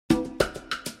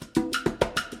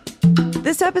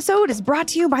This episode is brought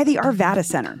to you by the Arvada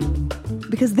Center,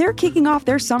 because they're kicking off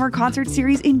their summer concert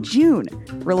series in June.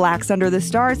 Relax under the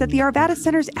stars at the Arvada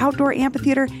Center's outdoor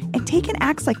amphitheater and take in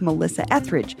acts like Melissa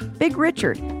Etheridge, Big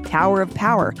Richard, Tower of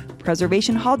Power,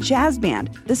 Preservation Hall Jazz Band,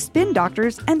 The Spin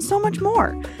Doctors, and so much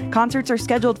more. Concerts are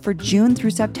scheduled for June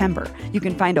through September. You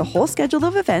can find a whole schedule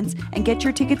of events and get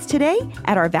your tickets today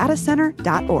at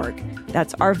arvadacenter.org.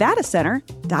 That's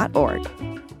arvadacenter.org.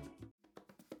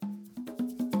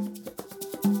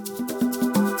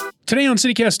 Today on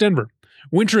CityCast Denver,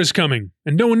 winter is coming,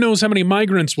 and no one knows how many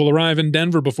migrants will arrive in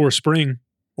Denver before spring,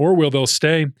 or where they'll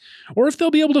stay, or if they'll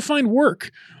be able to find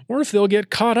work, or if they'll get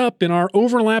caught up in our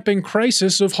overlapping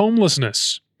crisis of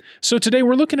homelessness. So today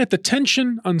we're looking at the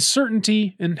tension,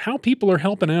 uncertainty, and how people are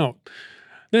helping out.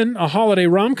 Then a holiday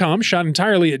rom-com shot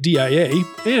entirely at DIA,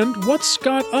 and what's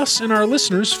got us and our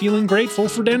listeners feeling grateful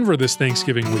for Denver this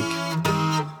Thanksgiving week.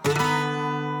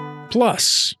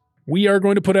 Plus, we are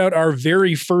going to put out our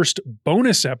very first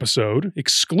bonus episode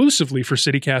exclusively for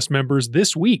CityCast members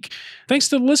this week, thanks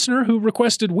to the listener who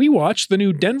requested we watch the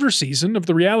new Denver season of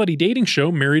the reality dating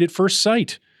show Married at First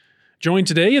Sight. Join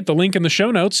today at the link in the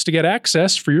show notes to get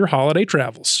access for your holiday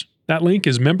travels. That link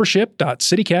is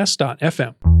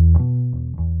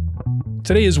membership.citycast.fm.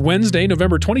 Today is Wednesday,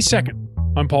 November 22nd.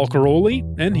 I'm Paul Caroli,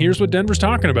 and here's what Denver's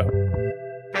talking about.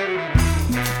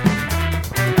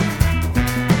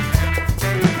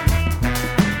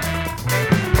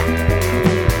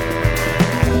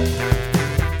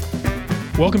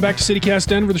 Welcome back to CityCast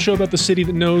Denver, the show about the city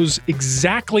that knows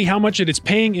exactly how much it is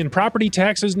paying in property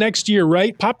taxes next year,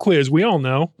 right? Pop quiz, we all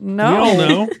know. No. We all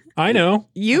know. I know.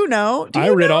 You know. I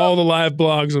read all the live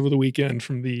blogs over the weekend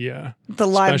from the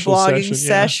live special blogging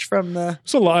session, from the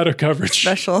it's a lot of coverage.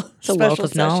 special It's a wealth of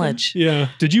session. knowledge. Yeah.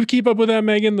 Did you keep up with that,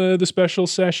 Megan, the special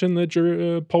session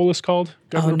that Polis called?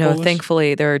 Governor No, Polis?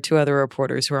 Thankfully there are two other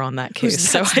reporters who are on that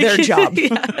case. That's their job.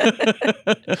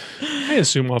 I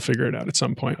assume I'll figure it out at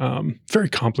some point. Very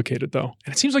complicated, though.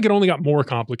 And it seems like it only got more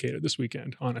complicated this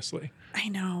weekend, honestly. I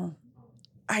know.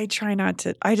 I try not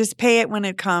to. I just pay it when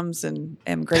it comes and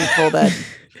am grateful that,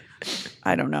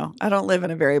 I don't know. I don't live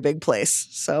in a very big place,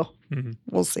 so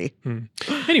we'll see.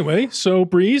 Anyway, so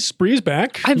Bree's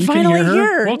back. I'm You finally can hear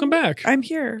her. here. Welcome back. I'm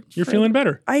here. You're feeling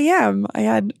better. I am. I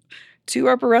had 2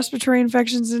 upper respiratory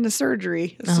infections and a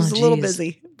surgery. This was a little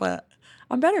busy, but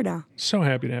I'm better now. So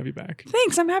happy to have you back.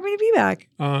 Thanks. I'm happy to be back.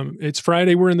 It's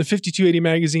Friday. We're in the 5280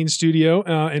 Magazine studio,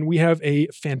 and we have a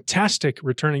fantastic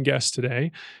returning guest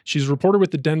today. She's a reporter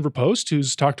with the Denver Post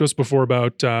who's talked to us before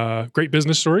about great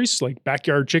business stories like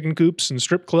backyard chicken coops and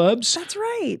strip clubs, That's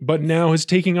right. but now is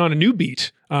taking on a new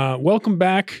beat. Welcome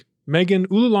back, Megan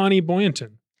Ululani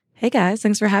Boyanton. Hey guys,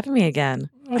 thanks for having me again.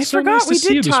 Oh, I so forgot nice to we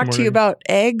see did this talk to you morning. about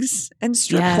eggs and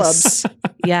strip clubs.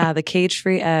 Yeah, the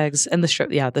cage-free eggs and the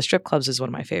strip clubs is one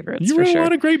of my favorites You for wrote sure. a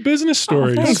lot of great business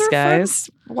stories. thanks. Those are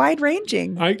guys. fun,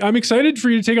 wide-ranging. I'm excited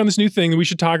for you to take on this new thing that we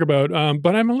should talk about,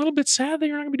 but I'm a little bit sad that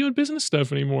you're not going to be doing business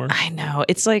stuff anymore. I know.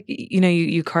 It's like,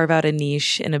 you carve out a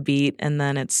niche in a beat and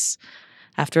then it's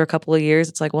after a couple of years,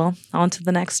 it's like, well, on to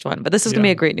the next one. But this is going to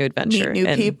be a great new adventure. Meet new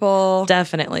and people.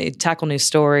 Definitely. Tackle new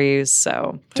stories.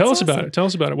 So Tell us awesome. about it. Tell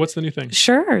us about it. What's the new thing?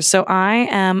 Sure. So I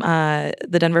am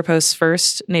the Denver Post's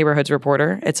first neighborhoods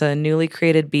reporter. It's a newly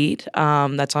created beat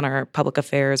that's on our public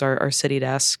affairs, our city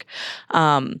desk.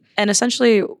 And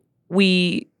essentially,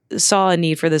 we saw a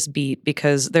need for this beat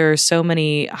because there are so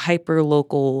many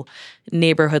hyper-local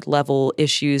neighborhood level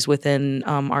issues within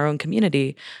our own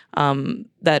community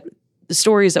that the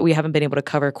stories that we haven't been able to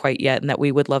cover quite yet and that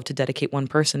we would love to dedicate one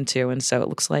person to. And so it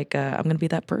looks like I'm going to be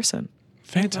that person.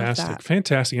 Fantastic.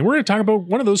 Fantastic. And we're going to talk about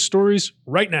one of those stories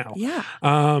right now. Yeah.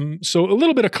 So a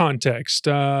little bit of context.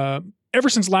 Ever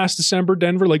since last December,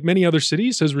 Denver, like many other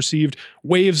cities, has received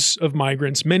waves of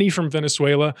migrants, many from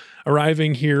Venezuela,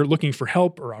 arriving here looking for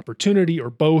help or opportunity or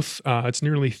both. It's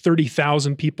nearly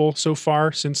 30,000 people so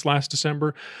far since last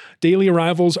December. Daily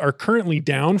arrivals are currently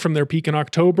down from their peak in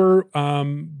October,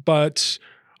 but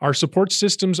our support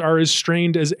systems are as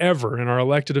strained as ever, and our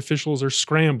elected officials are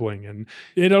scrambling. And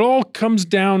it all comes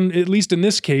down, at least in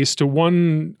this case, to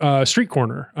one street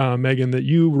corner, Megan, that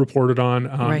you reported on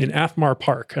in Athmar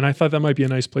Park. And I thought that might be a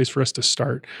nice place for us to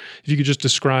start. If you could just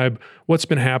describe what's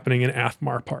been happening in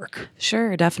Athmar Park.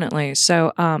 Sure, definitely.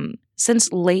 So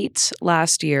since late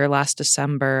last year, last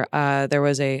December, there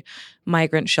was a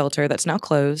migrant shelter that's now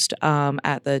closed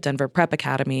at the Denver Prep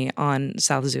Academy on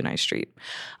South Zunai Street.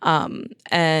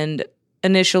 And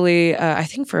initially, I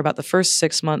think for about the first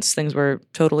 6 months, things were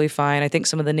totally fine. I think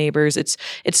some of the neighbors,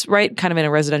 it's right kind of in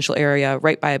a residential area,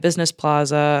 right by a business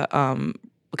plaza,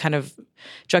 kind of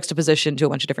juxtaposition to a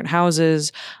bunch of different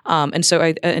houses. And so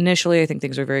initially I think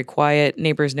things were very quiet.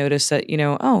 Neighbors noticed that,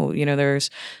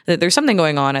 there's something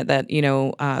going on at that,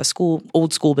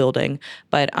 old school building.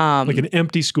 But like an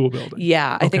empty school building.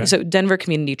 Yeah, I think so. Denver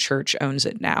Community Church owns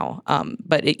it now.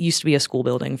 But it used to be a school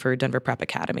building for Denver Prep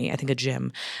Academy, I think a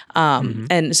gym.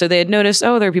 And so they had noticed,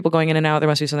 there are people going in and out. There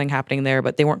must be something happening there,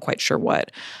 but they weren't quite sure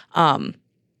what.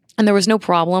 And there was no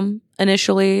problem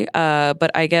initially, but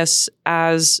I guess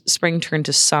as spring turned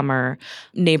to summer,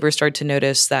 neighbors started to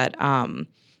notice that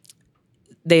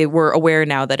they were aware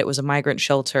now that it was a migrant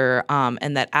shelter,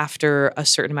 and that after a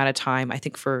certain amount of time, I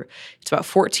think it's about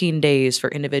 14 days for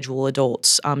individual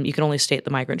adults, you can only stay at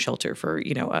the migrant shelter for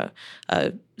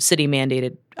a city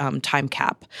mandated time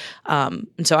cap. And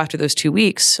so after those 2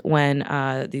 weeks, when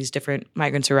these different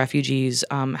migrants or refugees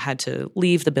had to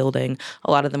leave the building,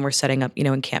 a lot of them were setting up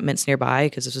encampments nearby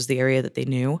because this was the area that they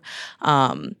knew.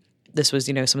 This was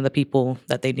some of the people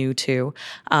that they knew too,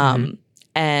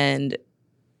 and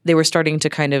they were starting to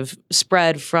kind of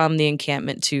spread from the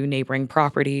encampment to neighboring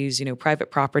properties,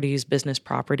 private properties, business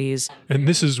properties. And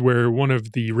this is where one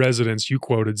of the residents you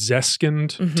quoted,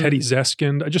 Zeskind, Teddy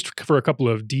Zeskind, just for a couple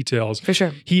of details. For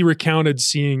sure. He recounted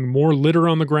seeing more litter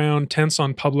on the ground, tents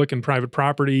on public and private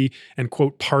property, and,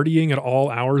 quote, partying at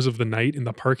all hours of the night in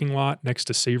the parking lot next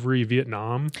to Savory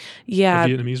Vietnam, a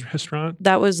Vietnamese restaurant.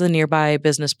 That was the nearby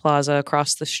business plaza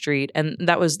across the street. And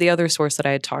that was the other source that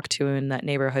I had talked to in that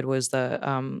neighborhood was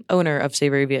the owner of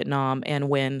Savory Vietnam, Ann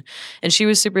Nguyen. And she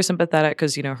was super sympathetic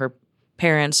because, her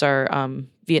parents are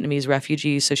Vietnamese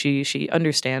refugees, so she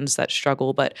understands that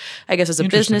struggle. But I guess as a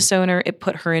business owner, it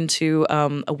put her into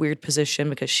a weird position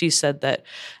because she said that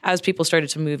as people started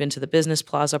to move into the business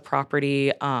plaza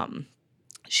property,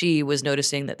 she was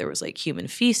noticing that there was like human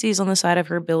feces on the side of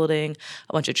her building,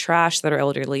 a bunch of trash that her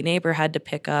elderly neighbor had to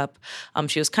pick up.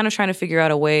 She was kind of trying to figure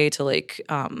out a way to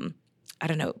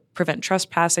prevent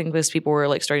trespassing because people were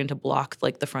like starting to block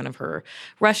like the front of her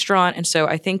restaurant. And so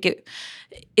I think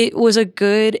it was a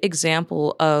good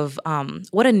example of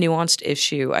what a nuanced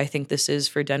issue I think this is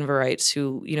for Denverites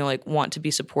who, want to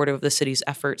be supportive of the city's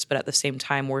efforts, but at the same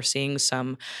time we're seeing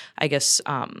some, I guess,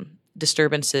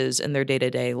 disturbances in their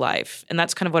day-to-day life. And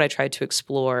that's kind of what I tried to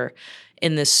explore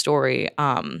in this story.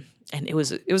 And it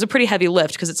was a pretty heavy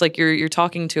lift because it's like you're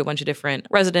talking to a bunch of different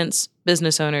residents,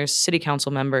 business owners, city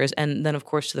council members, and then of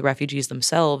course to the refugees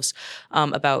themselves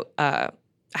about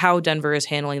how Denver is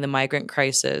handling the migrant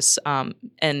crisis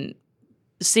and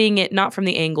seeing it not from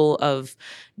the angle of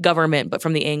government, but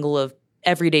from the angle of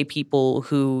everyday people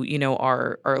who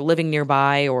are living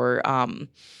nearby or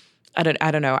I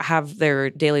don't know, have their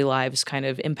daily lives kind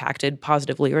of impacted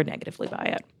positively or negatively by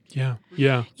it. Yeah.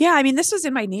 Yeah. Yeah. I mean, this was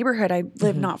in my neighborhood. I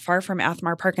live not far from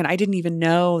Athmar Park, and I didn't even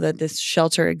know that this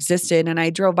shelter existed. And I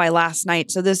drove by last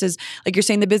night. So this is, like you're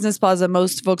saying, the business plaza.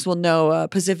 Most folks will know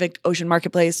Pacific Ocean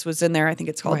Marketplace was in there. I think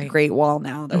it's called Great Wall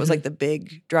now. That was like the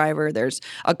big driver. There's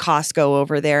a Costco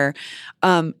over there.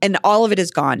 And all of it is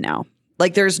gone now.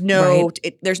 Like there's no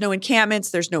encampments,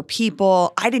 there's no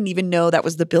people. I didn't even know that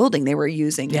was the building they were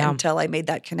using until I made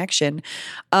that connection.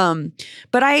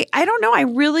 But I don't know.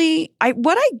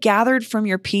 What I gathered from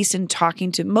your piece and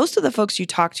talking to most of the folks you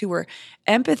talked to were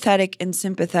empathetic and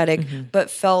sympathetic, but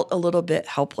felt a little bit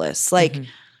helpless. Like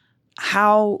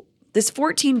how this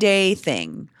 14-day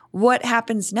thing, what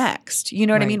happens next? You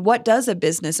know what I mean? What does a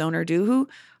business owner do who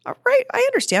I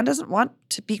understand doesn't want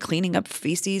to be cleaning up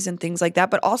feces and things like that,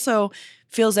 but also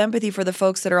feels empathy for the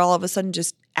folks that are all of a sudden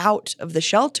just out of the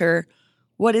shelter.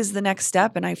 What is the next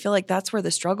step? And I feel like that's where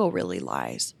the struggle really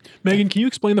lies. Megan, can you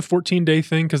explain the 14-day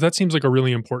thing? Because that seems like a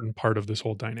really important part of this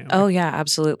whole dynamic. Oh, yeah,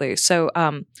 absolutely. So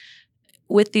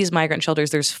with these migrant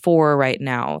shelters, there's 4 right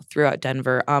now throughout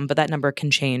Denver, but that number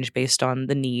can change based on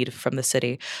the need from the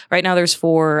city. Right now, there's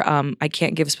 4. I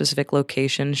can't give specific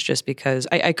locations just because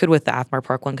I could with the Athmar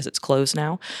Park one because it's closed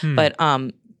now. But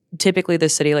typically, the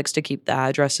city likes to keep the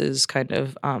addresses kind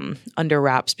of under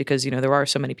wraps because there are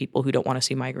so many people who don't want to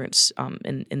see migrants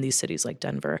in these cities like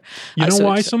Denver. You know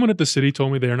why? Someone at the city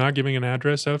told me they are not giving an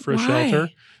address out for a shelter.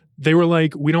 They were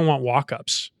like, "We don't want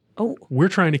walk-ups." Oh, we're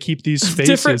trying to keep these spaces.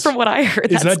 Different from what I heard.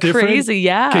 Is that different? Crazy,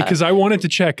 yeah. Okay, because I wanted to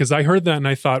check because I heard that and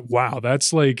I thought, wow,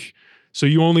 that's like, so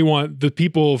you only want the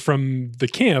people from the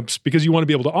camps because you want to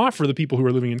be able to offer the people who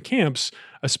are living in camps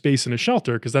a space and a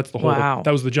shelter because that's the whole, that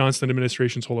was the Johnston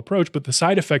administration's whole approach. But the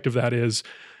side effect of that is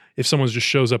if someone just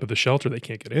shows up at the shelter, they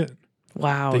can't get in.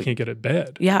 Wow. They can't get a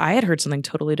bed. Yeah, I had heard something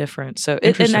totally different. So,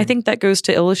 and I think that goes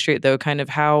to illustrate though, kind of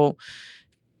how,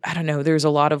 I don't know, there's a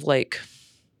lot of like,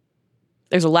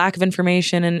 there's a lack of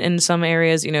information in some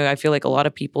areas. You know, I feel like a lot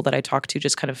of people that I talked to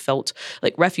just kind of felt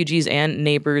like refugees and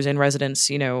neighbors and residents,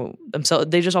 you know, themselves,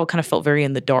 they just all kind of felt very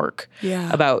in the dark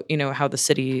about, you know, how the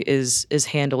city is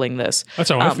handling this. That's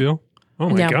how I feel. Oh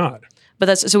my God.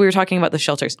 But so we were talking about the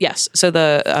shelters. Yes. So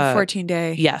the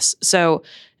 14-day. Yes. So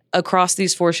across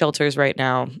these 4 shelters right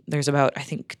now, there's about, I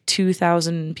think,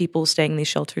 2,000 people staying in these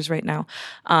shelters right now.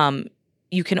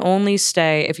 You can only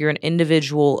stay, if you're an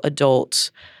individual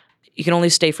adult, you can only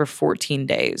stay for 14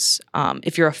 days.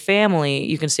 If you're a family,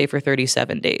 you can stay for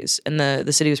 37 days. And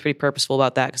the city was pretty purposeful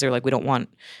about that because they're like, we don't want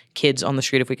kids on the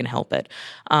street if we can help it.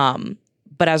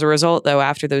 But as a result, though,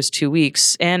 after those 2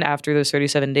 weeks and after those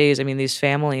 37 days, I mean, these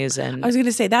families and... I was going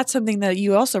to say, that's something that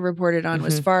you also reported on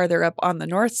was farther up on the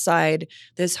north side.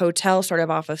 This hotel sort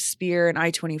of off of Spear and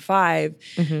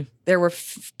I-25. There were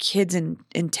kids in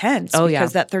tents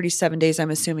because that 37 days,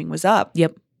 I'm assuming, was up.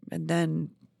 Yep. And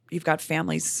then you've got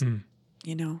families...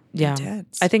 you know,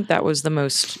 intense. I think that was the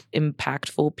most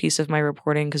impactful piece of my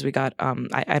reporting because we got,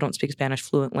 I don't speak Spanish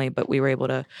fluently, but we were able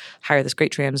to hire this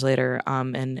great translator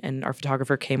and our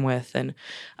photographer came with. And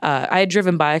I had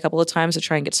driven by a couple of times to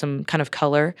try and get some kind of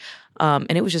color.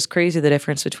 And it was just crazy the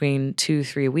difference between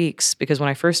 2-3 weeks because when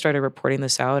I first started reporting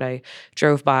this out, I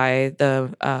drove by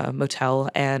the motel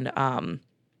and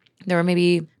there were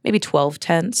maybe 12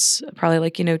 tents, probably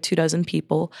like, you know, 24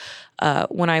 people.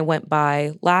 When I went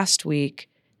by last week,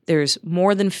 there's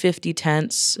more than 50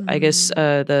 tents. I guess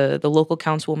the local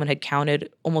councilwoman had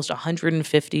counted almost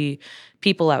 150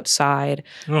 people outside.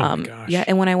 Oh my gosh. Yeah,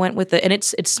 and when I went with and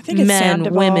it's men,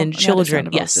 Sandoval, women, children.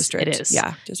 Yes, district. it is.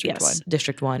 Yeah, District 1.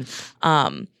 District 1.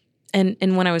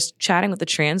 And when I was chatting with the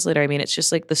translator, I mean, it's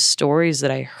just like the stories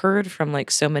that I heard from like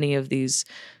so many of these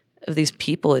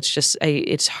people. It's just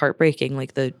it's heartbreaking,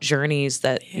 like the journeys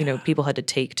that you know people had to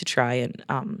take to try and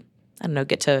I don't know,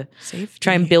 get to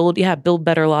try and build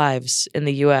better lives in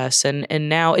the U.S. And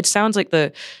now it sounds like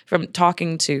from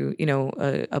talking to, you know,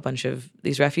 a bunch of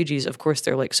these refugees, of course,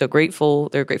 they're like so grateful.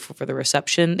 They're grateful for the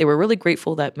reception. They were really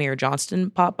grateful that Mayor Johnston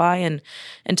popped by and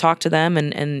talked to them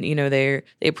and you know, they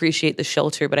appreciate the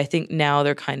shelter. But I think now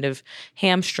they're kind of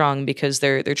hamstrung because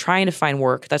they're trying to find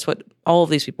work. That's what all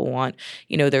of these people want.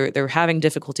 You know, they're having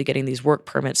difficulty getting these work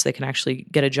permits so they can actually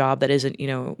get a job that isn't, you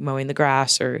know, mowing the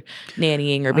grass or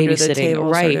nannying or babysitting.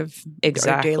 Right, sort of,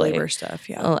 exactly. Day labor stuff,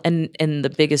 yeah. Well, and the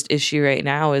biggest issue right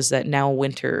now is that now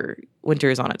winter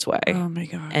is on its way. Oh my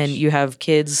gosh! And you have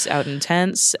kids out in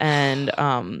tents and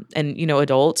you know,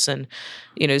 adults and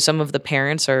you know, some of the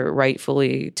parents are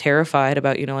rightfully terrified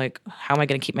about, you know, like, how am I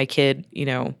going to keep my kid, you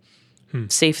know,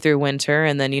 safe through winter?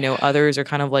 And then, you know, others are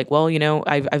kind of like, well, you know,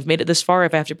 I've made it this far.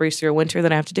 If I have to brace through a winter,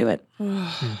 then I have to do it.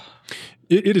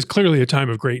 It is clearly a time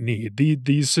of great need.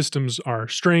 These systems are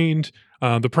strained.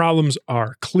 The problems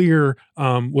are clear.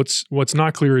 What's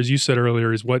not clear, as you said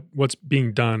earlier, is what's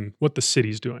being done, what the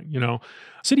city's doing. You know,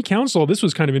 City Council. This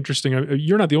was kind of interesting.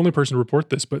 You're not the only person to report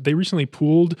this, but they recently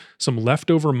pooled some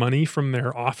leftover money from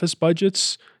their office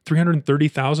budgets,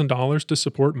 $330,000 to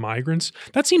support migrants.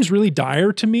 That seems really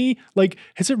dire to me. Like,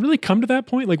 has it really come to that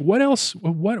point? Like, what else?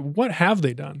 What have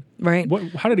they done? Right.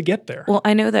 How did it get there? Well,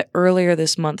 I know that earlier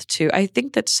this month too, I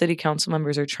think that city council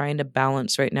members are trying to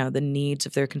balance right now the needs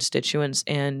of their constituents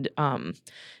and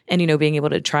you know, being able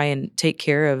to try and take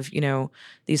care of, you know,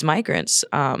 these migrants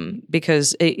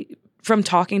because from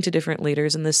talking to different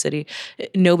leaders in this city,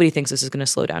 nobody thinks this is going to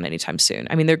slow down anytime soon.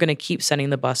 I mean, they're going to keep sending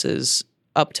the buses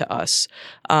up to us.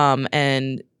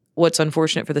 And what's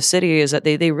unfortunate for the city is that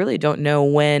they really don't know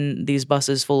when these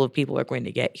buses full of people are going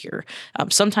to get here.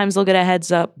 Sometimes they'll get a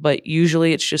heads up, but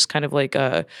usually it's just kind of like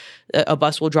a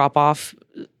bus will drop off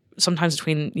sometimes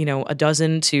between, you know, a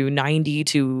dozen to 90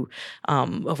 to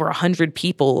over 100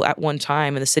 people at one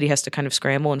time. And the city has to kind of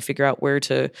scramble and figure out where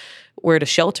to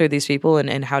shelter these people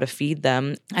and how to feed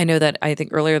them. I know that I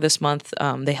think earlier this month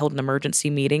they held an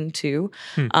emergency meeting too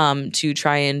to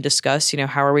try and discuss, you know,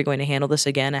 how are we going to handle this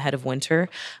again ahead of winter.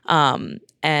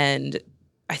 And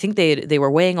I think they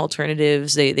were weighing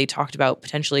alternatives. They talked about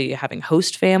potentially having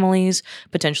host families,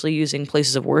 potentially using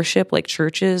places of worship like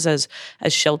churches as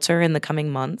shelter in the coming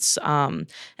months. And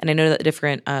I know that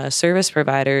different service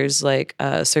providers like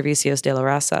Servicios de la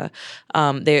Raza,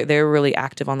 they're really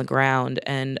active on the ground.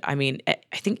 And I mean, I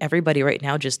think everybody right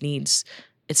now just needs,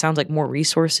 it sounds like, more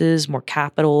resources, more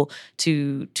capital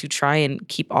to try and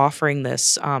keep offering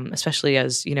this, especially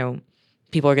as, you know,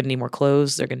 people are going to need more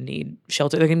clothes. They're going to need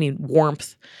shelter. They're going to need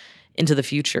warmth into the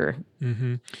future.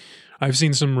 Mm-hmm. I've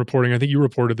seen some reporting. I think you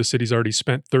reported the city's already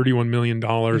spent $31 million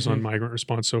on migrant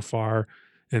response so far.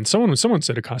 And someone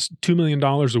said it costs $2 million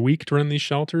a week to run these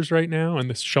shelters right now. And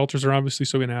the shelters are obviously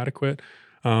so inadequate.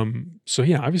 So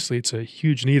yeah, obviously it's a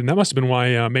huge need, and that must have been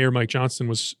why Mayor Mike Johnston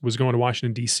was going to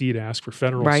Washington D.C. to ask for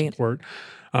federal support.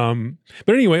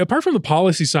 But anyway, apart from the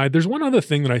policy side, there's one other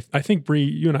thing that I think, Bree,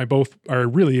 you and I both are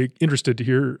really interested to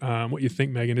hear what you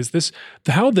think, Megan, is this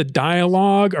how the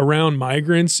dialogue around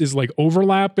migrants is like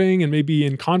overlapping and maybe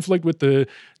in conflict with the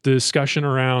discussion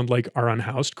around like our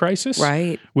unhoused crisis,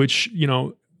 right? Which,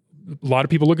 a lot of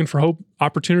people looking for hope,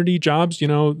 opportunity, jobs,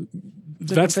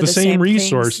 that's the same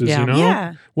resources,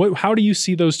 Yeah. How do you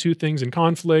see those two things in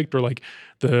conflict, or like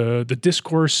the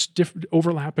discourse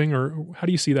overlapping, or how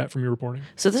do you see that from your reporting?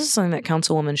 So this is something that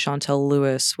Councilwoman Chantel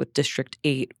Lewis with District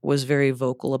 8 was very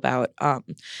vocal about,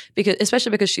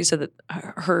 especially because she said that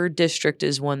her district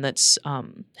is one that's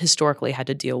historically had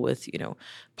to deal with,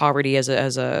 poverty as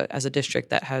a district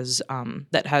that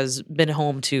has been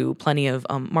home to plenty of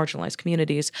marginalized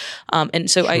communities,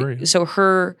 and so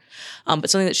but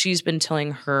something that she's been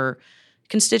telling her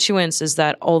constituents is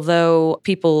that although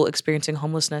people experiencing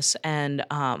homelessness and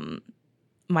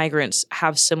migrants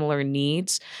have similar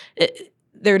needs,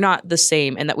 they're not the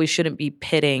same, and that we shouldn't be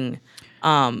pitting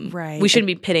we shouldn't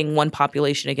be pitting one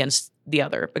population against the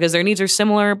other, because their needs are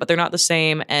similar but they're not the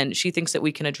same, and she thinks that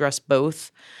we can address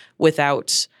both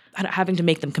without having to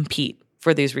make them compete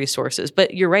for these resources.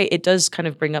 But you're right, it does kind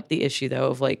of bring up the issue though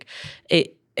of like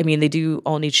they do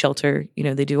all need shelter.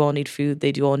 They do all need food.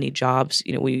 They do all need jobs.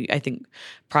 I think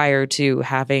prior to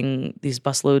having these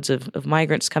busloads of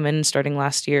migrants come in starting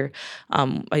last year,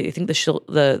 I think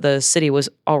the city was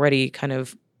already kind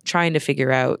of trying to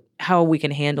figure out how we can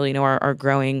handle, our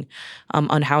growing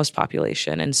unhoused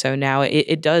population. And so now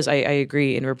it does, I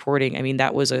agree in reporting. I mean,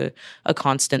 that was a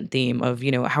constant theme of,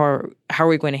 how are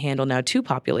we going to handle now two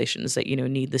populations that,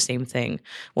 need the same thing,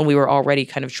 when we were already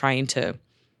kind of trying to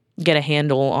get a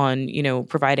handle on,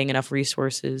 providing enough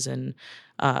resources and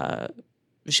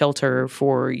shelter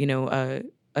for,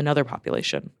 another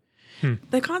population.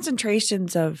 The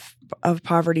concentrations of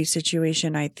poverty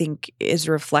situation, I think, is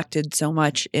reflected so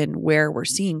much in where we're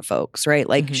seeing folks, right?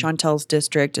 Like Chantel's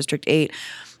district, District 8,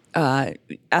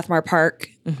 Athmar Park,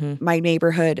 my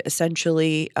neighborhood,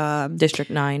 essentially.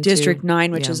 District 9. District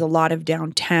 9, which is a lot of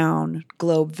downtown,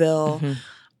 Globeville.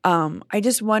 I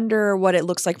just wonder what it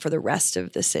looks like for the rest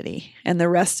of the city and the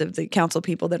rest of the council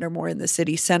people that are more in the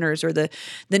city centers, or the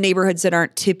neighborhoods that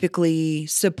aren't typically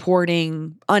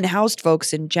supporting unhoused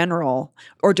folks in general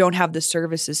or don't have the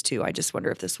services to. I just wonder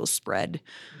if this will spread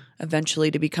eventually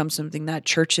to become something that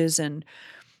churches and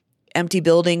empty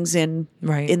buildings in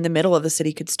the middle of the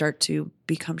city could start to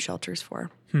become shelters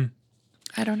for.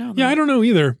 I don't know. Yeah, I don't know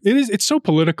either. It's so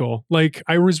political. Like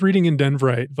I was reading in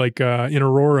Denverite, like in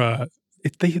Aurora,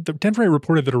 the Denverite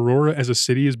reported that Aurora as a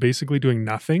city is basically doing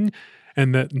nothing,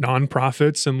 and that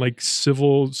nonprofits and like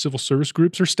civil service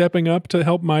groups are stepping up to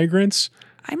help migrants.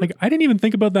 I didn't even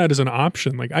think about that as an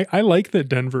option. Like I like that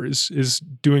Denver is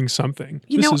doing something.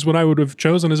 This is what I would have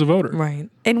chosen as a voter. Right.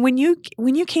 And when you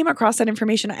came across that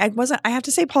information, I have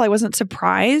to say, Paul, I wasn't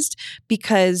surprised,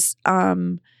 because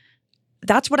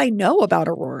that's what I know about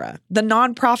Aurora. The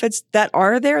nonprofits that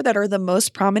are there that are the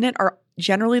most prominent are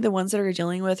generally the ones that are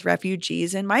dealing with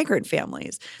refugees and migrant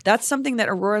families. That's something that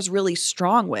Aurora's really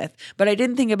strong with. But I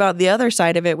didn't think about the other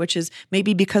side of it, which is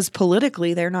maybe because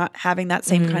politically they're not having that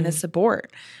same kind of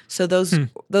support. So those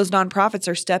nonprofits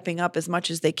are stepping up as much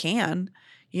as they can.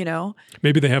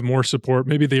 Maybe they have more support.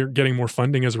 Maybe they're getting more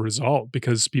funding as a result,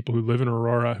 because people who live in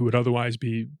Aurora who would otherwise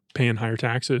be paying higher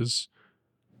taxes.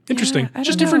 Interesting.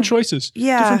 Just different choices.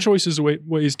 Yeah. Different choices,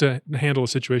 ways to handle a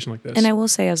situation like this. And I will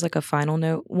say, as like a final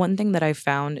note, one thing that I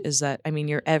found is that,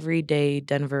 your everyday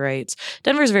Denverites,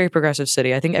 Denver is a very progressive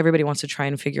city. I think everybody wants to try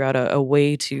and figure out a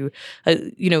way to,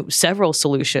 several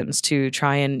solutions to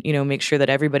try and, make sure that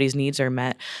everybody's needs are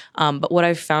met. But what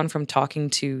I've found from talking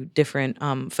to different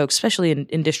folks, especially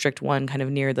in District 1, kind of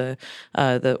near the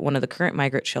one of the current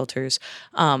migrant shelters,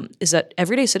 is that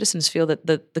everyday citizens feel that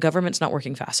the government's not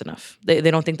working fast enough. They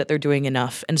don't think that they're doing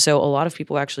enough. And so a lot of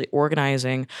people are actually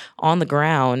organizing on the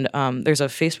ground. There's a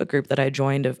Facebook group that I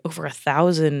joined of over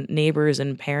 1,000 neighbors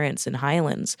and parents in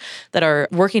Highlands that are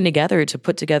working together to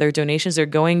put together donations. They're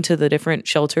going to the different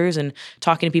shelters and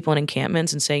talking to people in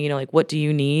encampments and saying, what do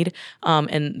you need?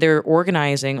 And they're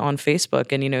organizing on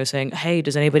Facebook and, saying, hey,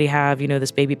 does anybody have,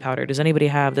 this baby powder? Does anybody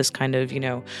have this kind of,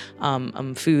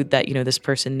 food that, this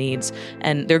person needs?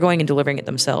 And they're going and delivering it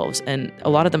themselves. And a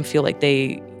lot of them feel like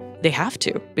they have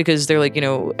to, because they're like,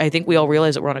 I think we all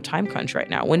realize that we're on a time crunch right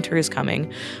now. Winter is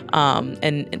coming,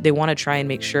 and they want to try and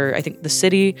make sure, I think the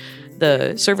city,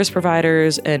 the service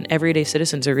providers, and everyday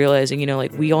citizens are realizing,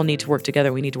 we all need to work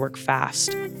together. We need to work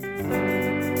fast.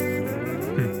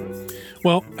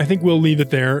 Well, I think we'll leave it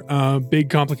there. Big,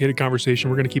 complicated conversation.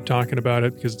 We're going to keep talking about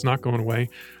it because it's not going away.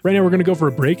 Right now, we're going to go for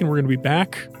a break, and we're going to be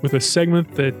back with a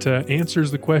segment that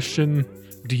answers the question,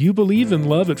 do you believe in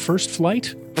love at first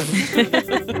flight?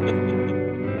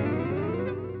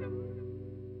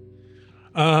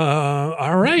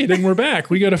 All right, and we're back.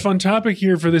 We got a fun topic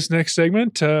here for this next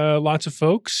segment. Lots of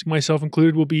folks, myself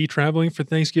included, will be traveling for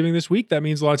Thanksgiving this week. That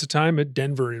means lots of time at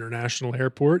Denver International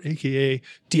Airport, a.k.a.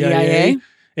 DIA,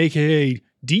 a.k.a.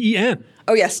 DEN.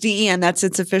 Oh, yes, DEN. That's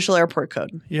its official airport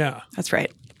code. Yeah. That's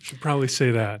right. Should probably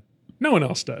say that. No one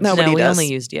else does. Nobody we does.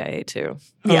 only use DIA too.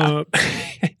 Yeah.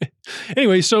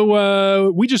 Anyway, so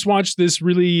we just watched this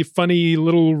really funny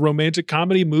little romantic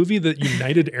comedy movie that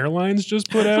United Airlines just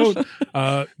put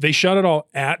out. They shot it all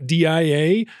at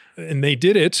DIA, and they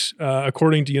did it,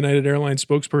 according to United Airlines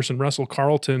spokesperson Russell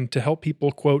Carlton, to help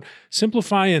people, quote,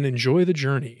 simplify and enjoy the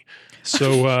journey.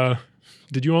 So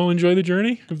did you all enjoy the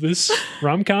journey of this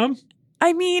rom-com?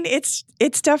 I mean, it's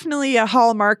definitely a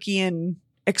Hallmarkian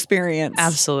experience.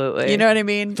 Absolutely. You know what I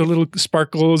mean? The little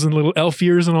sparkles and little elf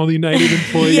ears and all the United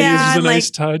employees Yeah, is a nice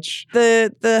like touch.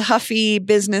 The huffy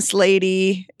business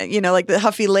lady, like the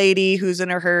huffy lady who's in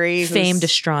a hurry. Famed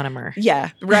astronomer. Yeah,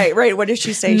 right. What does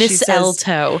she say? Miss She says,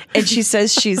 Elto. and she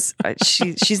says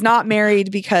she's not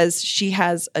married because she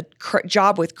has a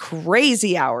job with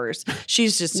crazy hours.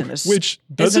 She's just an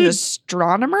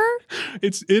astronomer.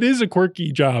 It is a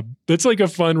quirky job. That's like a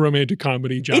fun romantic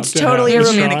comedy job. It's totally a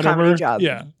romantic Astronomer. comedy job.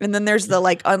 Yeah. And then there's the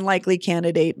unlikely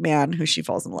candidate man who she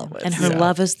falls in love with. And her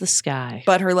love is the sky.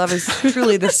 But her love is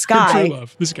truly the sky. True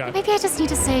love, the sky. Maybe I just need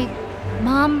to say,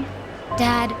 Mom,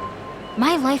 Dad,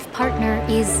 my life partner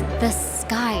is the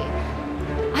sky.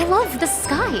 I love the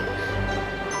sky.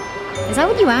 Is that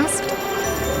what you asked?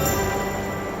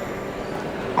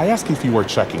 I asked if you were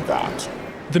checking that.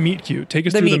 The meet cute. Take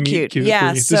us through the meet cute.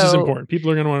 Yeah, this is important.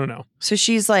 People are going to want to know. So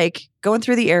she's going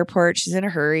through the airport. She's in a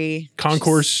hurry.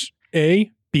 Concourse A,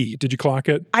 B. Did you clock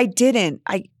it? I didn't.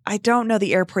 I don't know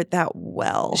the airport that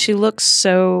well. She looks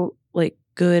so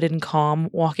good and calm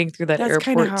walking through that That's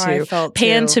airport how too. I felt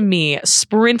Pan too. to me,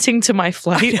 sprinting to my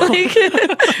flight.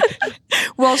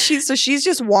 Well, she's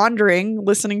just wandering,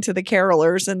 listening to the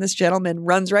carolers, and this gentleman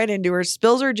runs right into her,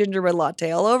 spills her gingerbread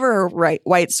latte all over her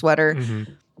white sweater,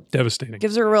 Mm-hmm. Devastating.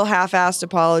 gives her a real half-assed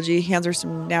apology, hands her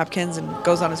some napkins, and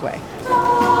goes on his way.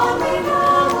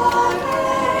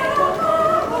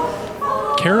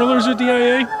 Carolers or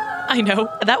DIA? I know.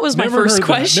 That was my Never first heard that.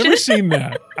 question. Never seen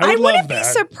that. I would love wouldn't that.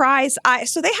 be surprised.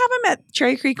 So they have them at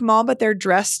Cherry Creek Mall, but they're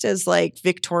dressed as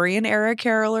Victorian era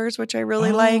carolers, which I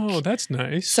really like. Oh, that's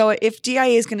nice. So if DIA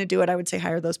is going to do it, I would say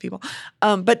hire those people.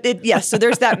 So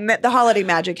there's that the holiday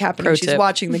magic happening. Pro She's tip.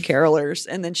 watching the carolers,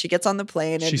 and then she gets on the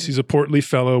plane. And she sees a portly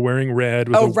fellow wearing red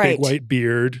with a big white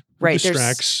beard. Right,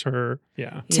 Distracts her.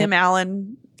 Yeah. Tim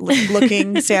Allen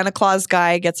looking Santa Claus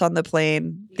guy gets on the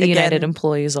plane. The United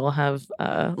employees all have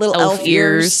Little elf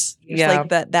ears. It's Yeah. like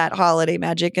that holiday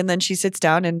magic. And then she sits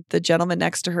down, and the gentleman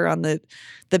next to her on the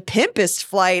pimpest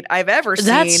flight I've ever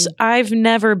seen. I've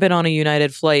never been on a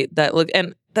United flight that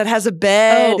that has a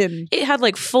bed. And it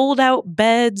had fold out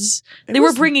beds. They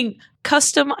were bringing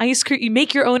custom ice cream. You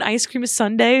make your own ice cream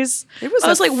sundays. I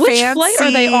was like, which flight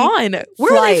are they on?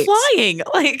 Where are they flying?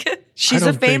 She's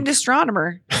a famed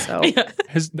astronomer. So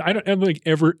I don't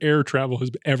ever air travel has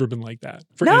ever been like that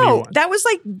for no, anyone. that was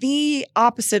the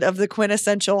opposite of the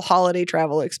quintessential holiday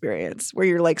travel experience, where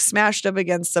you're smashed up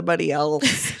against somebody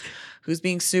else who's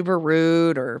being super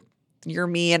rude, or you're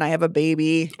me and I have a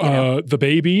baby. The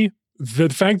baby. The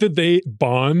fact that they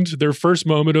bond, their first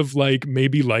moment of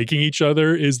maybe liking each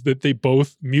other is that they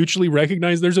both mutually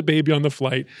recognize there's a baby on the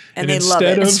flight, and they love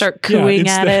it and start cooing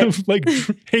at it instead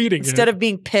of hating instead it. of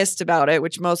being pissed about it,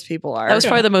 which most people are. That was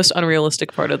probably the most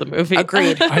unrealistic part of the movie.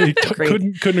 Agreed. I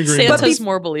couldn't agree. Santa's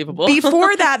more. more believable.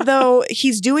 Before that, though,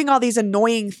 he's doing all these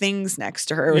annoying things next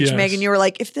to her, which Yes. Megan, you were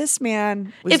like, if this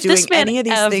man was If doing this man any of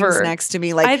these ever- things next to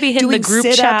me, I'd be hitting doing the group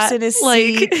sit-ups chat, in his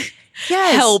seat.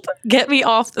 Yes. help, get me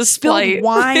off this Spilled flight.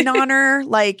 wine on her.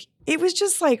 It was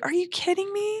just are you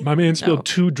kidding me? My man spilled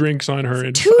 2 drinks on her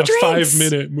in Two a drinks.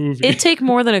 5-minute movie. It'd take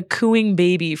more than a cooing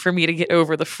baby for me to get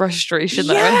over the frustration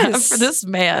that I have Yes. for this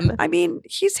man. I mean,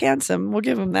 he's handsome. We'll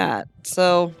give him that.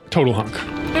 So Total hunk.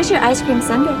 Here's your ice cream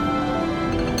sundae.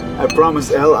 I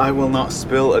promise, Elle, I will not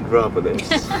spill a drop of this.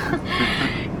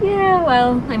 Yeah,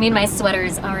 well, my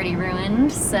sweater's already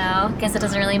ruined, so guess it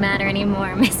doesn't really matter anymore,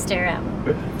 Mr.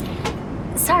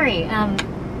 Sorry,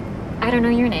 I don't know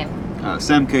your name.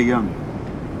 Sam K. Young.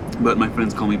 But my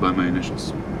friends call me by my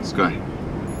initials. Sky.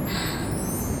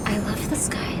 I love the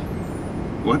sky.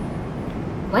 What?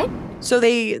 What? So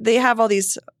they have all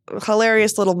these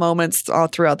hilarious little moments all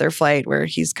throughout their flight where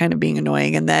he's kind of being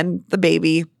annoying. And then the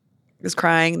baby is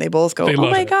crying. They both go, oh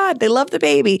my God, they love the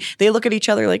baby. They look at each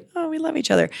other like, oh, we love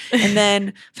each other. And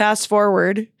then fast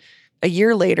forward a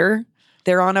year later,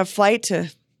 they're on a flight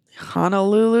to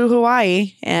Honolulu,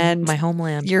 Hawaii, and my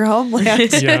homeland. Your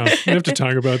homeland. Yeah, we have to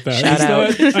talk about that. Shout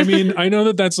out. I mean, I know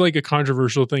that that's like a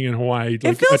controversial thing in Hawaii.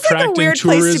 Like it feels like a weird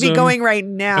tourism, place to be going right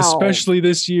now. Especially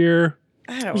this year.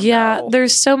 I don't know.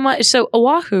 There's so much. So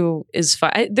Oahu is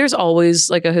fine. There's always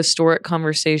like a historic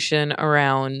conversation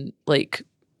around like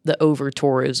the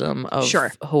over-tourism of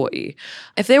Hawaii.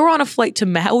 If they were on a flight to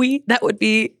Maui, that would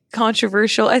be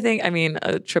controversial. I mean,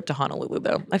 a trip to Honolulu,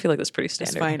 thoh, I feel like that's pretty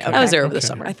standard. It's fine. I was there over the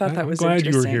summer. I thought that was glad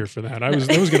you were here for that. That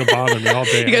was going to bother me all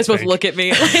day. You guys both look at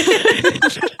me.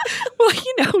 Well,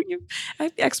 you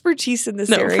have expertise in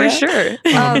this area. For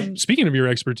sure. Speaking of your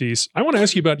expertise, I want to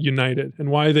ask you about United and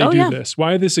why they do this,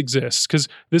 why this exists. Because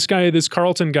this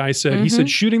Carlton guy said, he said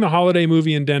shooting the holiday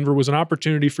movie in Denver was an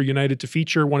opportunity for United to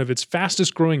feature one of its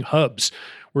fastest growing hubs,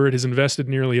 where it has invested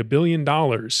nearly $1 billion.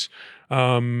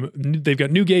 They've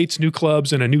got new gates, new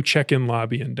clubs, and a new check-in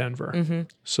lobby in Denver.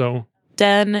 So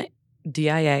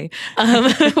DIA,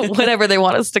 whatever they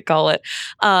want us to call it,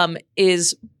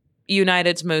 is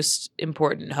United's most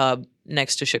important hub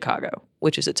next to Chicago,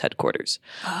 which is its headquarters.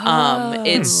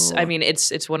 It's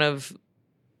one of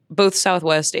both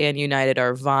Southwest and United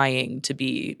are vying to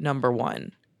be number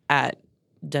one at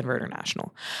Denver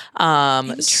International.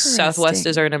 Southwest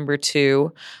is our number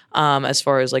 2 as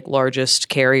far as like largest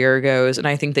carrier goes. And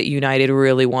I think that United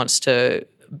really wants to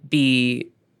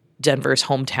be Denver's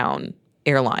hometown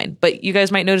airline. But you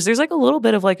guys might notice there's like a little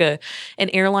bit of like an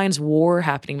airlines war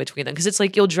happening between them, because it's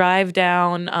like you'll drive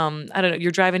down,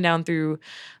 you're driving down through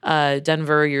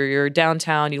Denver, you're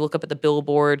downtown, you look up at the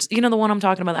billboards. You know the one I'm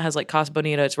talking about that has like Casa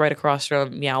Bonita, it's right across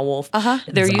from Meow Wolf.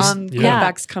 They're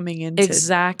comebacks coming into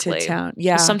to town.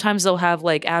 Yeah. Sometimes they'll have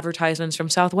like advertisements from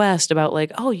Southwest about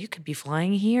like, oh, you could be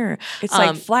flying here. It's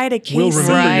like fly to KC. We'll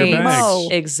remember your bags.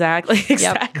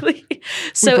 Exactly.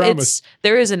 So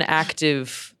there's an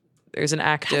active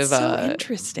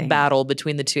battle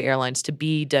between the two airlines to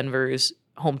be Denver's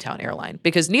hometown airline,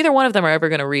 because neither one of them are ever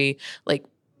going to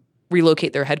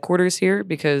relocate their headquarters here,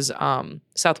 because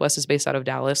Southwest is based out of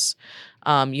Dallas.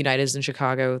 United is in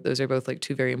Chicago. Those are both like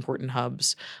two very important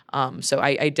hubs. So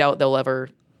I doubt they'll ever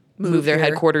move their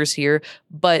headquarters here,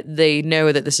 but they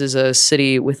know that this is a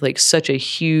city with like such a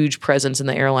huge presence in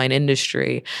the airline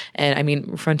industry. And I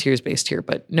mean, Frontier's based here,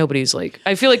 but nobody's like,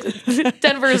 I feel like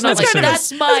Denver is not like,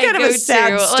 that's my kind of a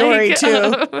sad story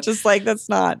too. Just like, that's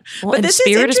not. Well, but this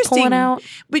Spirit is pulling out.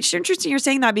 Which interesting you're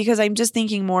saying that, because I'm just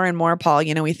thinking more and more, Paul,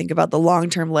 we think about the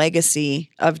long-term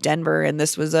legacy of Denver, and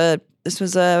this was a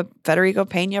Federico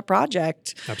Pena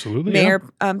project. Absolutely. Mayor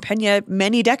Pena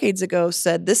many decades ago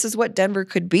said this is what Denver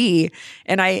could be.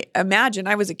 And I imagine,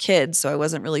 I was a kid, so I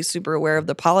wasn't really super aware of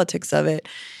the politics of it.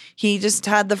 He just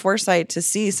had the foresight to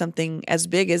see something as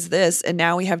big as this. And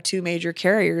now we have 2 major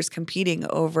carriers competing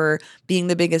over being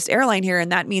the biggest airline here.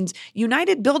 And that means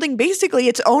United building basically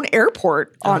its own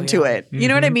airport onto it. You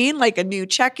know what I mean? Like a new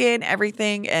check-in,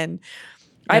 everything. And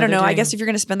I don't know. I guess if you're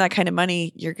going to spend that kind of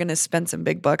money, you're going to spend some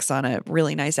big bucks on a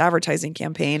really nice advertising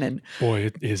campaign. And boy,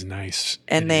 it is nice.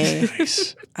 And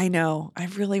nice. I know. I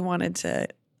really wanted to.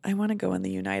 I want to go in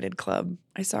the United Club.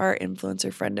 I saw our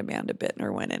influencer friend Amanda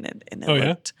Bittner went in it, and it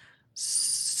looked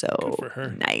so good for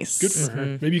her. Nice. Good for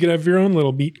her. Maybe you could have your own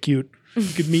little meet cute.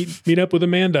 You could meet up with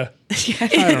Amanda.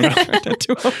 I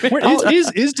don't know.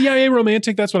 Is DIA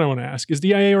romantic? That's what I want to ask. Is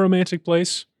DIA a romantic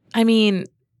place? I mean,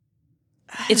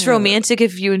 it's romantic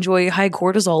if you enjoy high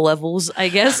cortisol levels, I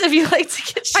guess, if you like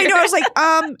to get I know. I was like,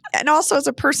 and also as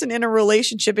a person in a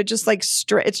relationship, it just like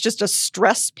it's just a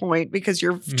stress point, because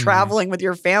you're traveling with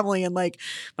your family, and like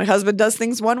my husband does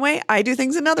things one way, I do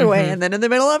things another way. And then in the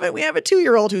middle of it, we have a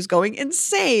 2-year-old who's going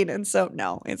insane. And so,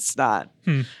 no, it's not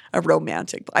a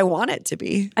romantic. I want it to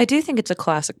be. I do think it's a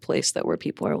classic place where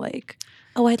people are like,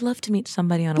 oh, I'd love to meet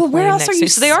somebody on a plane next to me.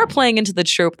 So they are playing into the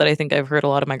trope that I think I've heard a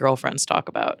lot of my girlfriends talk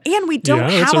about. And we don't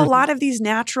have a lot of these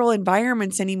natural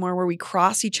environments anymore where we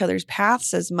cross each other's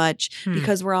paths as much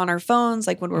because we're on our phones,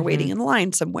 like when we're waiting in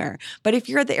line somewhere. But if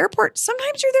you're at the airport,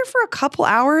 sometimes you're there for a couple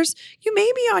hours. You may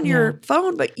be on your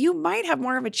phone, but you might have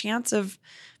more of a chance of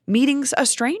meeting a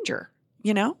stranger,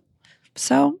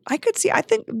 So I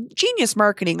think genius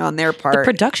marketing on their part. The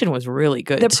production was really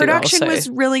good. The production was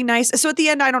really nice. So at the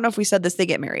end, I don't know if we said this, they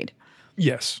get married.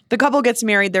 Yes. The couple gets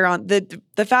married. They're on the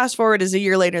fast forward is a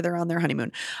year later, they're on their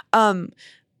honeymoon.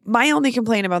 My only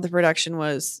complaint about the production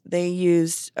was they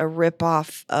used a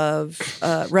ripoff of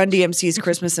Run DMC's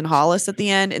Christmas in Hollis at the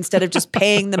end instead of just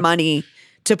paying the money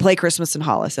to play Christmas in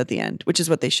Hollis at the end, which is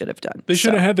what they should have done. They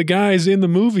should have had the guys in the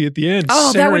movie at the end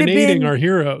that would have serenading been our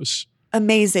heroes.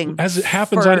 Amazing. As it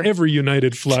happens on every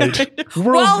United flight.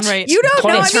 Well, you don't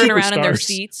know. Turn around in their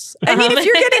seats. I mean, if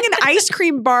you're getting an ice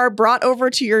cream bar brought over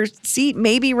to your seat,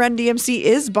 maybe Run DMC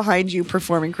is behind you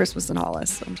performing Christmas in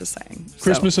Hollis. I'm just saying.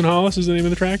 Christmas in Hollis is the name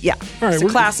of the track? Yeah. All right, it's a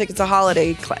classic. It's a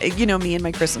holiday. You know me and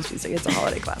my Christmas music. It's a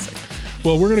holiday classic.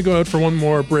 Well, we're going to go out for one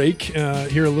more break,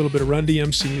 hear a little bit of Run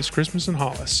DMC's Christmas in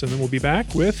Hollis, and then we'll be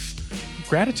back with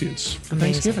gratitudes for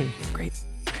Thanksgiving. Great.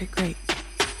 It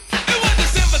was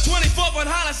December 24th on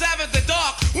Hollis Ave at the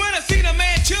dark. When I seen a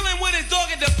man chilling with his dog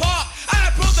at the park, I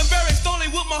approached him very slowly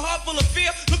with my heart full of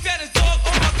fear. Looked at his dog, oh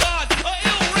my God, a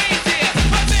ill reindeer.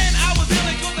 But then I was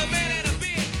ill because the man had a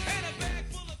beard and a bag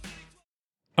full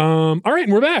of. All right,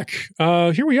 and we're back.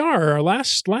 Here we are, our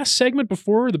last segment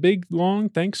before the big, long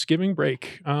Thanksgiving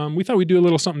break. We thought we'd do a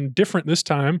little something different this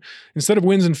time. Instead of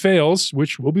wins and fails,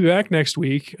 which we'll be back next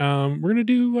week, we're going to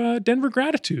do Denver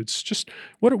gratitudes. Just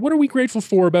what are we grateful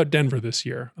for about Denver this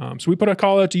year? So we put a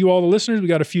call out to you, all the listeners. We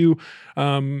got a few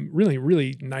really,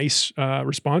 really nice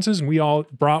responses, and we all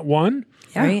brought one.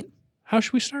 Yeah. Right. How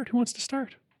should we start? Who wants to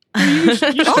start? I'll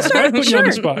start. Put you on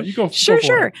the spot. You go.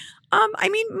 Sure. I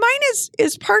mean, mine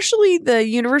is partially the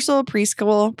universal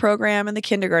preschool program and the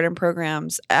kindergarten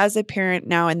programs. As a parent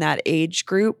now in that age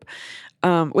group,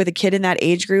 with a kid in that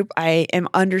age group, I am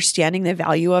understanding the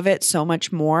value of it so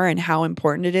much more and how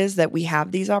important it is that we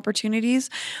have these opportunities.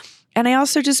 And I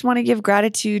also just want to give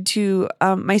gratitude to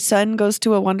my son goes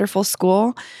to a wonderful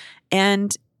school,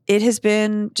 and it has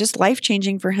been just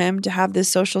life-changing for him to have this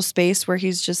social space where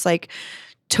he's just like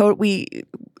we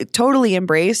totally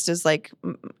embraced as like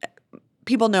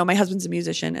people know my husband's a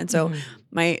musician. And so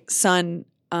my son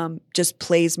just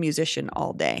plays musician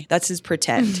all day. That's his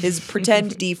pretend. His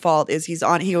pretend default is he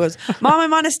goes, Mom,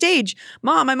 I'm on a stage.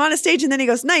 Mom, I'm on a stage. And then he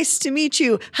goes, nice to meet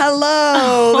you.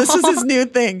 Hello. This is his new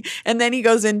thing. And then he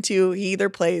goes into, he either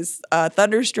plays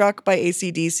Thunderstruck by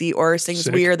AC/DC or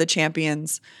sings We Are the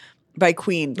Champions by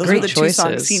Queen. Those are the two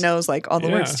songs he knows like all the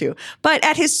words to. But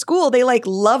at his school, they like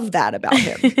love that about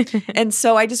him. And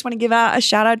so I just want to give out a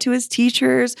shout out to his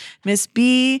teachers, Miss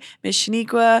B, Miss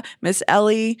Shaniqua, Miss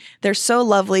Ellie. They're so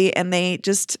lovely, and they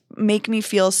just make me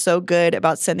feel so good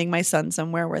about sending my son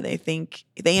somewhere where they think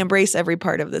they embrace every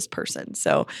part of this person.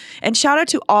 So, and shout out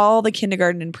to all the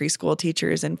kindergarten and preschool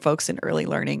teachers and folks in early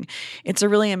learning. It's a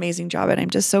really amazing job, and I'm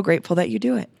just so grateful that you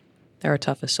do it. They're our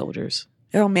toughest soldiers.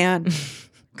 Oh, man.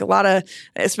 A lot of,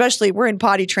 especially we're in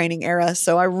potty training era,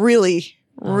 so I really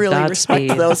respect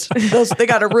those. They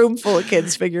got a room full of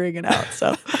kids figuring it out.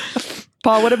 So,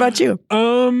 Paul, what about you?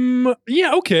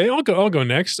 Yeah, okay, I'll go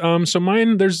next. So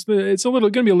mine, it's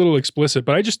gonna be a little explicit,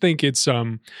 but I just think it's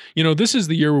this is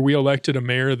the year where we elected a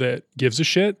mayor that gives a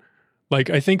shit. Like,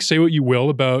 I think, say what you will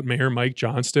about Mayor Mike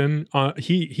Johnston,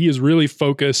 he is really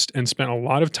focused and spent a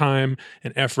lot of time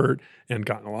and effort and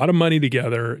gotten a lot of money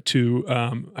together to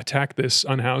attack this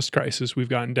unhoused crisis we've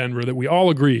got in Denver that we all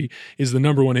agree is the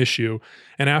number one issue.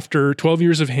 And after 12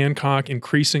 years of Hancock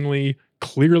increasingly,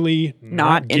 clearly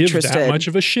not give that much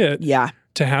of a shit,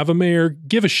 to have a mayor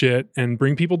give a shit and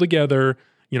bring people together.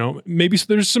 Maybe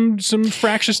there's some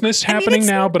fractiousness happening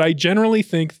now, but I generally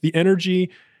think the energy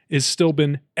has still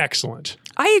been excellent.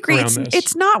 I agree.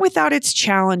 It's not without its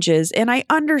challenges. And I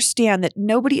understand that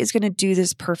nobody is going to do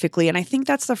this perfectly. And I think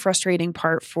that's the frustrating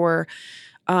part for,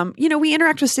 we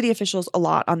interact with city officials a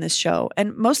lot on this show,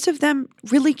 and most of them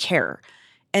really care.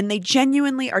 And they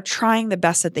genuinely are trying the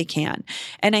best that they can.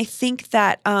 And I think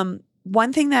that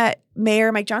one thing that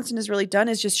Mayor Mike Johnston has really done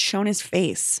is just shown his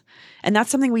face. And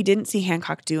that's something we didn't see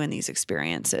Hancock do in these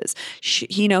experiences.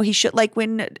 He should, like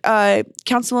when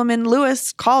Councilwoman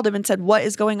Lewis called him and said, what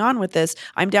is going on with this?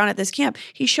 I'm down at this camp.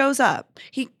 He shows up.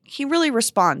 He really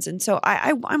responds. And so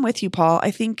I'm with you, Paul. I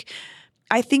think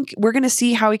we're going to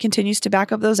see how he continues to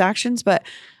back up those actions. But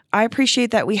I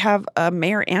appreciate that we have a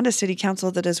mayor and a city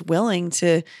council that is willing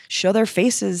to show their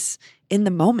faces in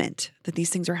the moment that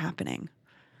these things are happening.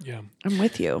 Yeah. I'm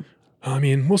with you. I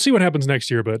mean, we'll see what happens next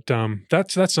year, but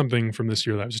that's something from this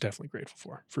year that I was definitely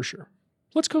grateful for sure.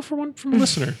 Let's go for one from a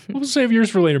listener. We'll save yours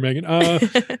for later, Megan.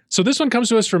 So this one comes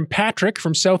to us from Patrick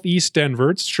from Southeast Denver.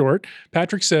 It's short.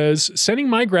 Patrick says, sending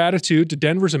my gratitude to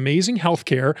Denver's amazing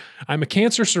healthcare. I'm a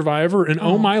cancer survivor and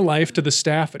owe my life to the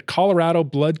staff at Colorado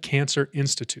Blood Cancer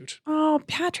Institute. Oh,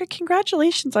 Patrick,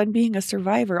 congratulations on being a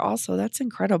survivor also. That's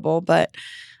incredible. But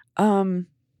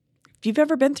if you've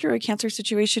ever been through a cancer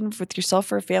situation with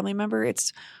yourself or a family member,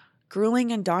 it's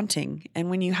grueling and daunting. And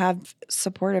when you have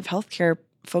supportive healthcare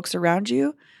folks around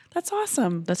you, that's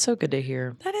awesome. That's so good to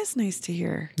hear. That is nice to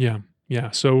hear. Yeah.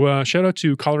 Yeah. So shout out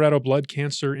to Colorado Blood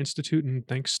Cancer Institute, and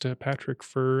thanks to Patrick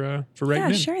for writing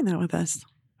in. Sharing that with us.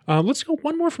 Let's go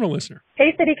one more from a listener.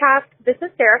 Hey, CityCast. This is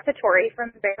Sarah Satori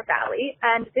from the Bear Valley,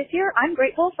 and this year I'm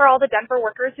grateful for all the Denver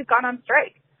workers who've gone on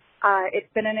strike.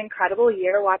 It's been an incredible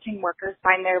year watching workers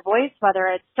find their voice, whether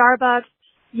it's Starbucks,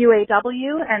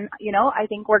 UAW, and, I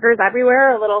think workers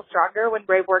everywhere are a little stronger when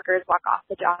brave workers walk off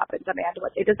the job and demand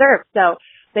what they deserve. So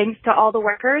thanks to all the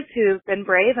workers who've been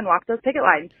brave and walked those picket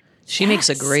lines. She makes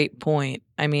a great point.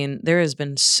 I mean, there has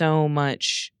been so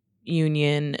much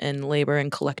union and labor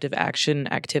and collective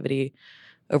action activity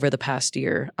over the past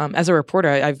year. As a reporter,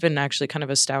 I've been actually kind of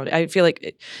astounded. I feel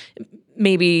like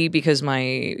maybe because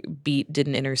my beat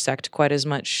didn't intersect quite as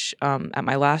much at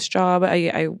my last job,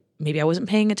 I wasn't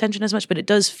paying attention as much, but it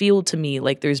does feel to me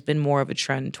like there's been more of a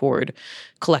trend toward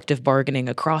collective bargaining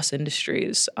across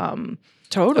industries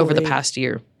over the past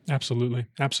year. Absolutely.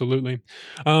 Absolutely.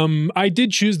 I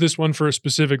did choose this one for a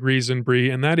specific reason, Bree,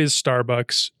 and that is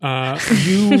Starbucks.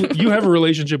 You have a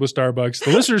relationship with Starbucks.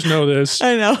 The listeners know this.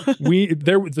 I know.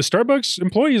 The Starbucks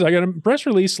employees, I got a press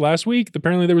release last week.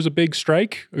 Apparently there was a big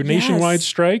strike, a nationwide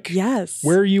strike. Yes.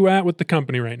 Where are you at with the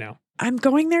company right now? I'm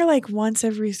going there like once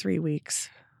every 3 weeks.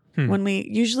 When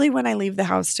I leave the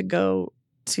house to go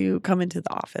to come into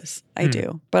the office, I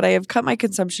do. But I have cut my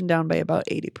consumption down by about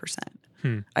 80%.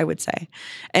 I would say.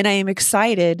 And I am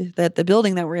excited that the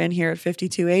building that we're in here at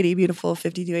 5280, beautiful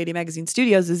 5280 Magazine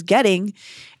Studios, is getting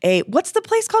what's the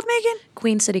place called, Megan?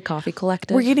 Queen City Coffee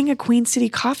Collective. We're getting a Queen City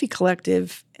Coffee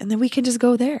Collective, and then we can just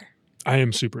go there. I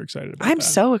am super excited about that. I'm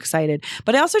so excited.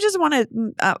 But I also just want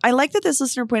to, I like that this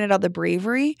listener pointed out the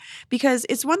bravery, because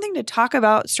it's one thing to talk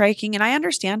about striking, and I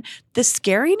understand the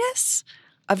scariness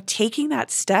of taking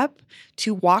that step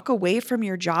to walk away from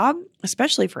your job,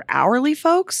 especially for hourly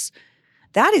folks.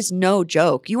 That is no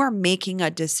joke. You are making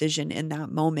a decision in that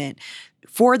moment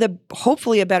for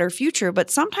hopefully a better future.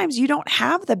 But sometimes you don't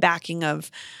have the backing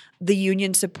of the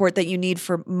union support that you need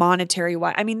for monetary.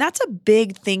 I mean, that's a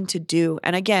big thing to do.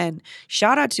 And again,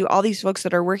 shout out to all these folks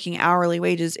that are working hourly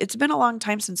wages. It's been a long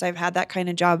time since I've had that kind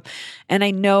of job. And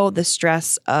I know the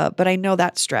stress, but I know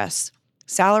that stress.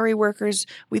 Salary workers,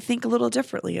 we think a little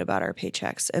differently about our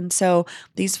paychecks. And so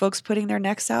these folks putting their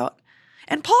necks out.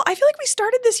 And Paul, I feel like we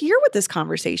started this year with this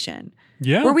conversation.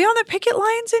 Yeah. Were we on the picket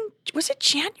lines was it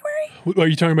January? Are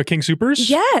you talking about King Supers?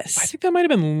 Yes. I think that might have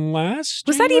been last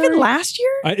Was January. that even last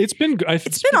year? It's been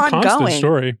ongoing. Constant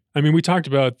story. I mean, we talked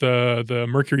about the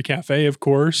Mercury Cafe, of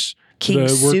course. King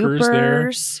the workers Supers.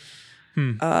 there.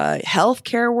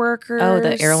 Healthcare workers. Oh,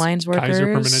 the airlines workers. Kaiser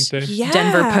Permanente. Yeah.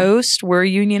 Denver Post were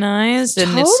unionized. And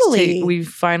Totally. we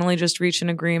finally just reached an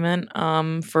agreement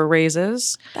for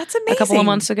raises. That's amazing. A couple of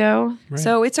months ago. Right.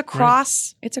 So it's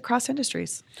across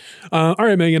industries. All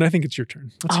right, Megan, I think it's your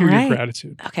turn. Let's hear your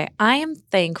gratitude. Okay. I am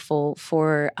thankful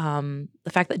for the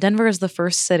fact that Denver is the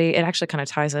first city. It actually kind of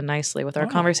ties in nicely with our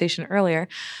conversation earlier.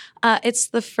 It's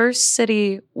the first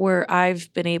city where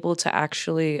I've been able to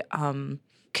actually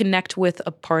connect with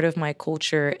a part of my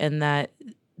culture, in that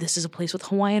this is a place with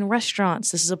Hawaiian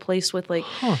restaurants. This is a place with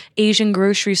Asian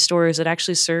grocery stores that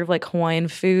actually serve Hawaiian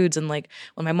foods. And when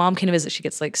my mom came to visit, she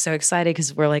gets so excited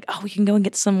because we're we can go and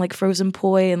get some frozen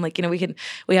poi, and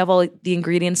we have all the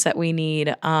ingredients that we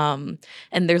need. And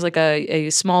there's a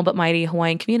small but mighty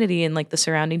Hawaiian community in the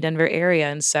surrounding Denver area.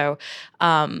 And so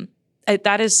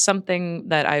that is something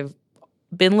that I've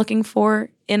been looking for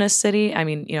in a city. I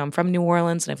mean, I'm from New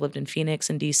Orleans, and I've lived in Phoenix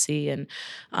and DC,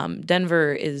 and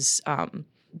Denver is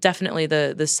definitely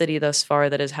the city thus far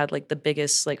that has had the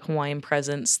biggest Hawaiian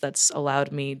presence that's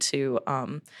allowed me to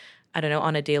on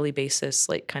a daily basis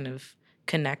kind of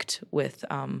connect with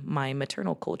my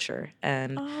maternal culture,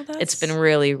 and it's been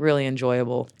really, really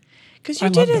enjoyable. Because you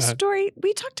did a story,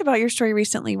 we talked about your story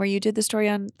recently, where you did the story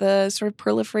on the sort of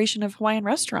proliferation of Hawaiian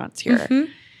restaurants here.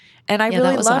 Mm-hmm. And I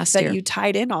really love that you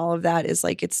tied in all of that. Is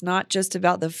it's not just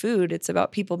about the food, it's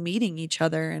about people meeting each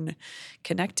other and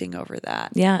connecting over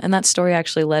that. Yeah, and that story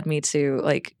actually led me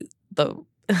to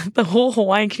the whole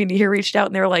Hawaiian community here reached out,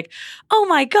 and they were like, "Oh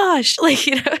my gosh,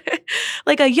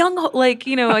 a young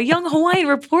Hawaiian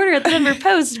reporter at the Denver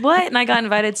Post, what?" And I got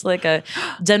invited to a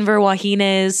Denver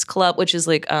Wahines club, which is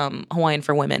Hawaiian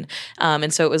for women.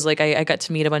 And so it was I got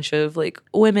to meet a bunch of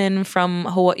women from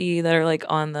Hawaii that are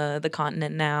on the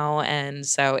continent now, and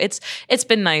so it's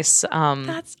been nice.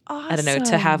 That's awesome. I don't know,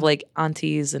 to have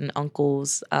aunties and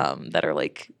uncles that are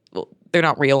they're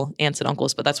not real aunts and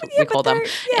uncles, but that's what we call them.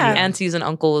 And aunties and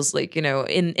uncles, like, you know,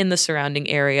 in the surrounding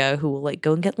area who will like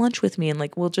go and get lunch with me and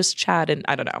like we'll just chat and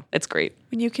I don't know. It's great.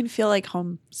 When you can feel like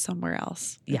home somewhere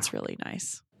else. It's really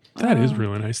nice. That is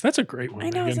really nice. That's a great one. I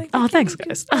know. Megan. Oh, thanks,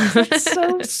 guys. That's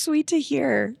so sweet to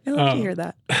hear. I love to hear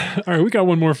that. All right, we got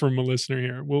one more from a listener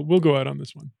here. We'll go out on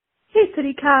this one. Hey,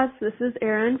 CityCast. This is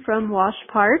Erin from Wash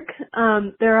Park.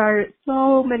 There are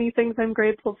so many things I'm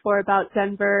grateful for about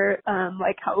Denver,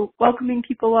 like how welcoming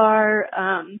people are,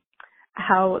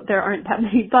 how there aren't that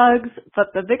many bugs. But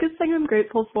the biggest thing I'm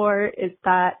grateful for is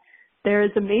that there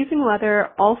is amazing weather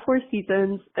all 4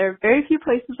 seasons. There are very few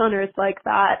places on Earth like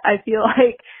that, I feel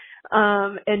like.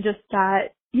 And just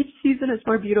that each season is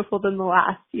more beautiful than the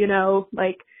last, you know,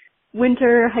 like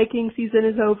winter hiking season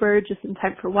is over just in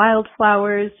time for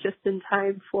wildflowers, just in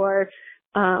time for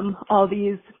all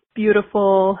these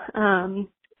beautiful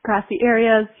grassy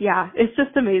areas. Yeah, it's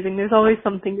just amazing. There's always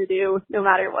something to do no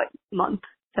matter what month.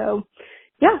 So,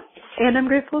 yeah, and I'm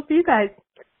grateful for you guys.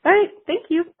 All right, thank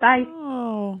you. Bye.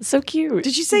 Oh, so cute.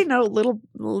 Did you say no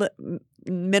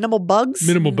minimal bugs?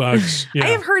 Minimal bugs. Yeah. I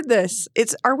have heard this.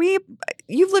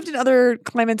 You've lived in other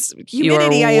climates. You are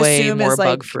Humidity, I way assume, more is like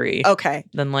bug free. Okay.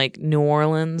 Than like New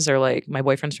Orleans or like my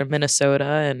boyfriend's from Minnesota,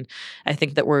 and I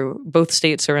think that both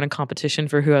states are in a competition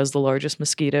for who has the largest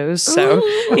mosquitoes. So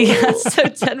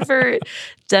so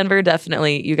Denver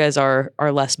definitely. You guys are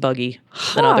less buggy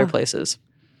than other places.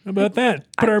 How about that?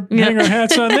 Hang our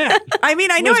hats on that. I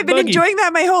mean, I know I've been enjoying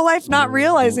that my whole life, not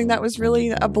realizing that was really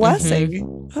a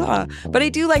blessing. But I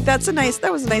do like that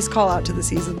was a nice call out to the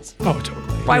seasons. Oh, totally.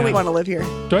 Why we want to live here.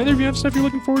 Do either of you have stuff you're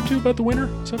looking forward to about the winter?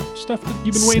 Some stuff that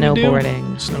you've been waiting to do?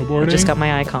 Snowboarding. I just got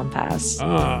my Icon pass.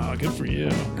 Ah, good for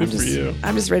you. Good for you.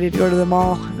 I'm just ready to go to the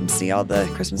mall and see all the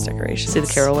Christmas decorations. See the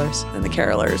carolers. And the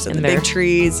carolers and the big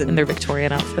trees. And in their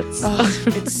Victorian outfits. Oh,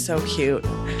 it's so cute.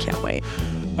 I can't wait.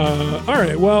 All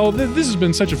right. Well, this has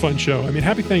been such a fun show. I mean,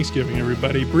 happy Thanksgiving,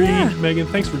 everybody. Bree, Megan,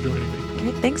 thanks for joining me.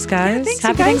 Okay, thanks, guys. Thanks,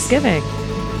 happy guys. Thanksgiving.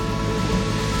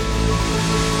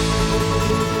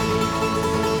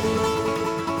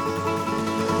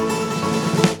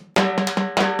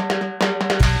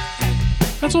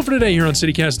 That's all for today here on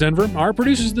CityCast Denver. Our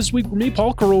producers this week were me,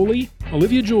 Paul Caroli,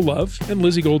 Olivia Jewell-Love, and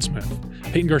Lizzie Goldsmith.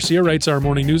 Peyton Garcia writes our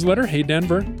morning newsletter, Hey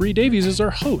Denver. Bree Davies is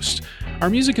our host. Our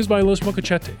music is by Los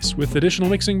Mocachetes, with additional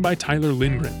mixing by Tyler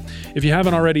Lindgren. If you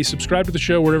haven't already, subscribe to the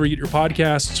show wherever you get your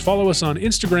podcasts, follow us on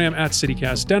Instagram at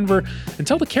CityCast Denver, and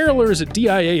tell the carolers at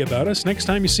DIA about us next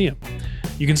time you see them.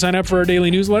 You can sign up for our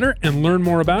daily newsletter and learn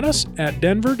more about us at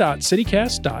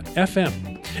denver.citycast.fm.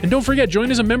 And don't forget,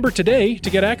 join as a member today to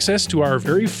get access to our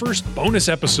very first bonus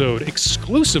episode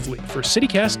exclusively for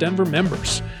CityCast Denver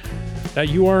members. That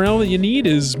URL that you need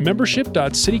is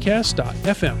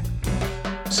membership.citycast.fm.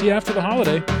 See you after the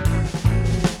holiday.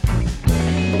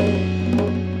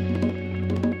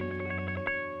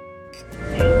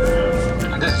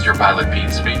 This is your pilot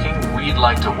Pete speaking. We'd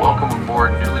like to welcome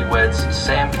aboard newlyweds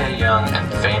Sam K. Young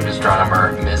and famed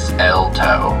astronomer Miss L.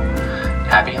 Toe.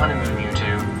 Happy honeymoon, you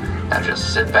two. Now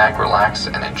just sit back, relax,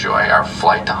 and enjoy our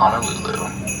flight to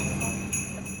Honolulu.